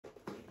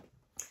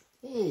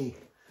Hey,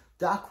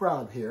 Doc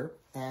Rob here,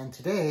 and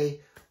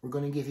today we're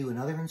going to give you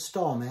another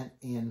installment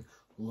in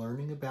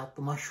learning about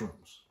the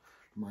mushrooms.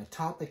 My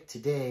topic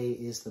today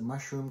is the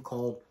mushroom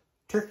called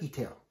turkey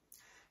tail.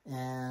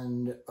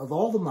 And of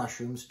all the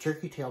mushrooms,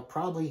 turkey tail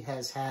probably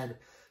has had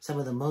some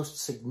of the most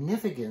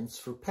significance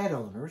for pet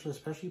owners,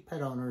 especially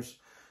pet owners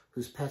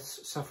whose pets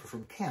suffer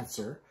from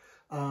cancer,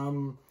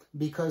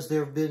 because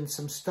there have been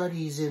some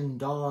studies in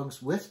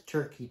dogs with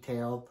turkey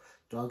tail,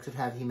 dogs that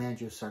have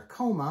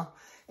hemangiosarcoma,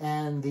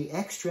 and the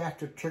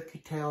extract of turkey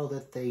tail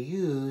that they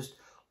used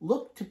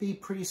looked to be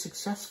pretty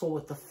successful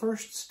with the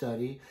first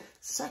study.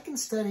 Second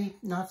study,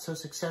 not so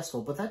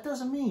successful, but that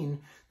doesn't mean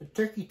that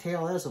turkey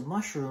tail as a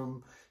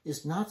mushroom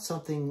is not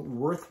something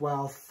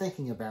worthwhile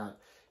thinking about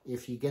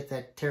if you get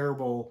that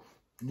terrible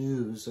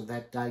news of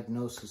that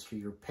diagnosis for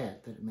your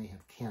pet that it may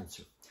have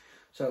cancer.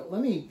 So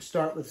let me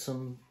start with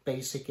some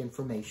basic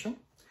information.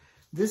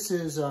 This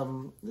is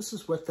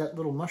what that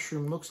little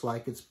mushroom looks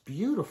like. It's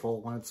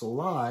beautiful when it's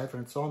alive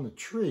and it's on the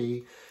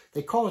tree.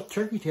 They call it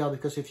turkey tail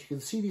because if you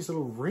can see these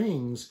little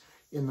rings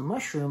in the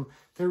mushroom,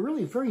 they're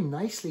really very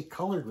nicely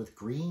colored with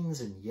greens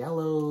and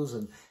yellows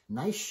and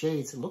nice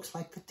shades. It looks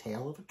like the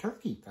tail of a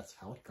turkey. That's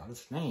how it got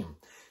its name.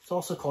 It's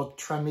also called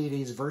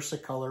Trametes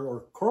versicolor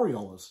or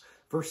Coriolis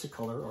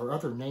versicolor or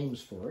other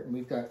names for it. And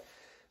we've got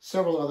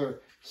several other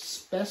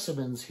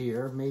specimens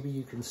here. Maybe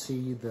you can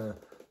see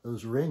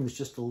those rings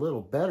just a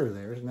little better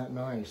there. Isn't that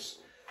nice?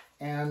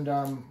 And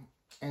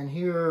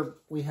here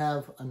we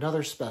have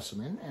another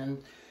specimen.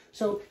 And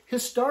so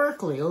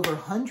historically, over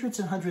hundreds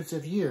and hundreds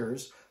of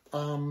years,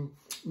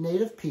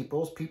 native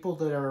peoples, people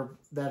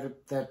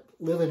that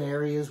live in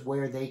areas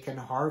where they can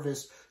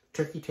harvest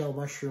turkey tail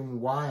mushroom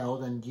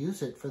wild and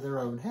use it for their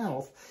own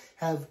health,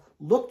 have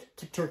looked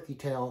to turkey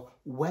tail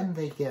when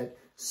they get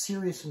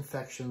serious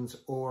infections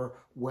or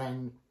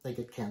when they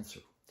get cancer.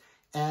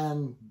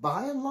 And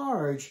by and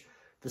large,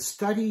 the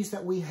studies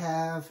that we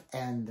have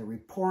and the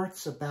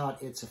reports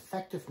about its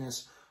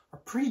effectiveness are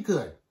pretty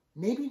good.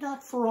 Maybe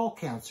not for all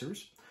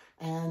cancers,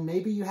 and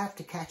maybe you have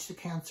to catch the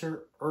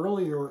cancer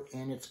earlier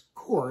in its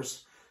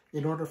course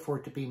in order for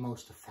it to be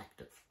most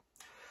effective.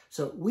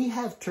 So we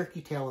have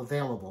turkey tail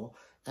available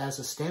as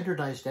a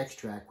standardized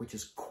extract, which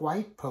is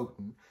quite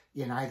potent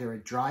in either a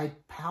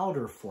dried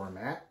powder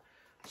format,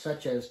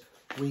 such as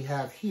we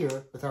have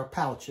here with our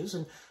pouches.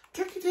 And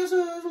turkey tail is a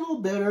little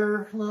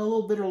bitter, a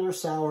little bitter or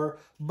sour,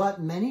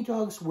 but many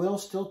dogs will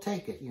still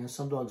take it. You know,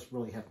 some dogs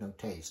really have no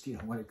taste. You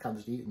know, when it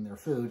comes to eating their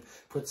food,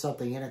 put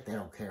something in it, they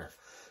don't care.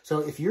 So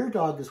if your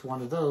dog is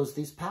one of those,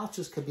 these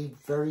pouches can be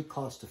very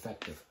cost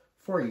effective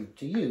for you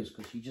to use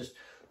because you just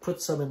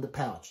put some in the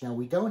pouch. Now,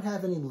 we don't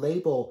have any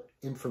label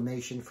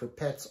information for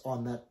pets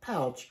on that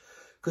pouch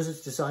because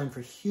it's designed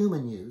for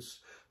human use,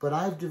 but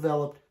I've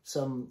developed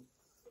some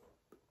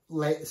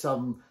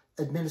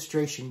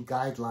administration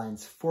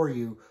guidelines for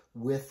you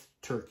with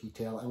turkey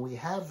tail, and we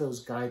have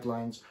those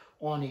guidelines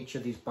on each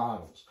of these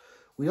bottles.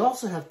 We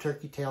also have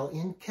turkey tail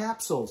in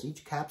capsules.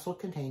 Each capsule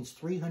contains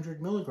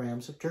 300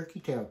 milligrams of turkey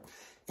tail,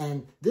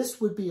 and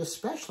this would be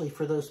especially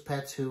for those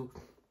pets who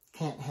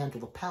can't handle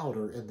the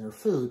powder in their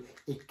food.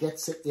 It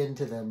gets it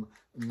into them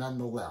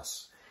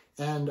nonetheless.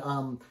 And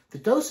the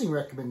dosing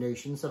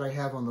recommendations that I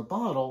have on the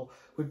bottle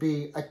would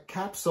be a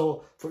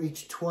capsule for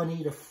each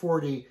 20 to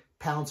 40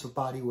 pounds of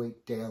body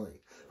weight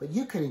daily. But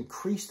you can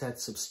increase that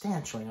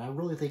substantially. And I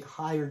really think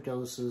higher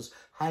doses,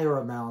 higher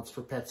amounts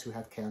for pets who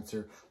have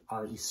cancer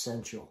are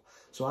essential.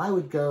 So I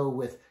would go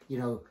with,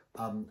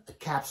 a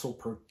capsule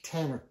per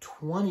 10 or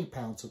 20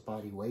 pounds of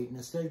body weight. And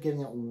instead of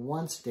giving it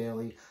once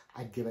daily,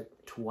 I'd give it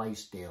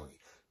twice daily.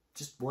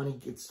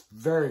 It's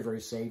very,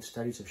 very safe.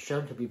 Studies have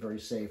shown to be very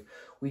safe.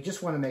 We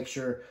just want to make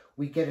sure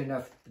we get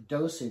enough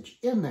dosage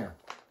in there.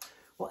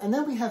 Well, and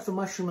then we have the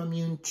Mushroom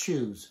Immune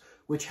Chews,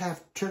 which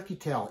have turkey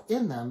tail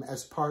in them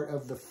as part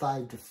of the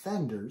 5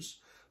 defenders,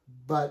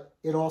 but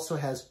it also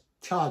has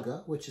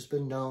chaga, which has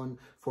been known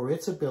for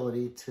its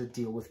ability to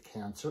deal with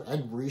cancer,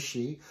 and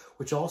reishi,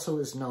 which also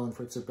is known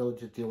for its ability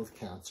to deal with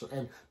cancer,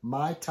 and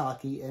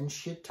maitake and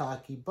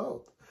shiitake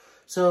both.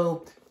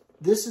 So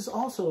this is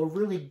also a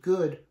really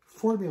good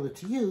formula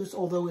to use,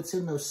 although it's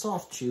in those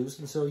soft chews,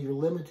 and so you're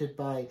limited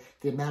by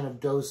the amount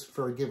of dose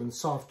for a given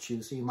soft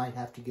chew, so you might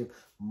have to give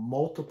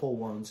multiple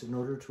ones in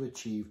order to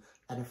achieve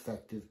an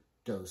effective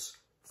dose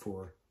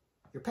for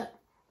your pet.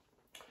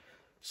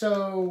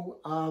 So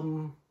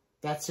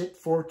that's it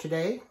for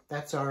today.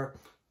 That's our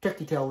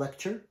turkey tail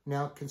lecture.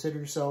 Now consider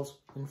yourselves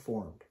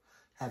informed.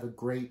 Have a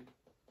great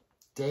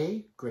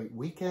day, great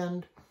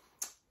weekend,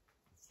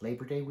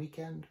 Labor Day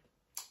weekend.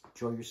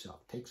 Enjoy yourself.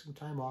 Take some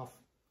time off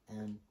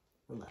and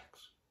relax.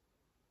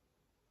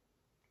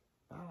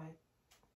 Bye.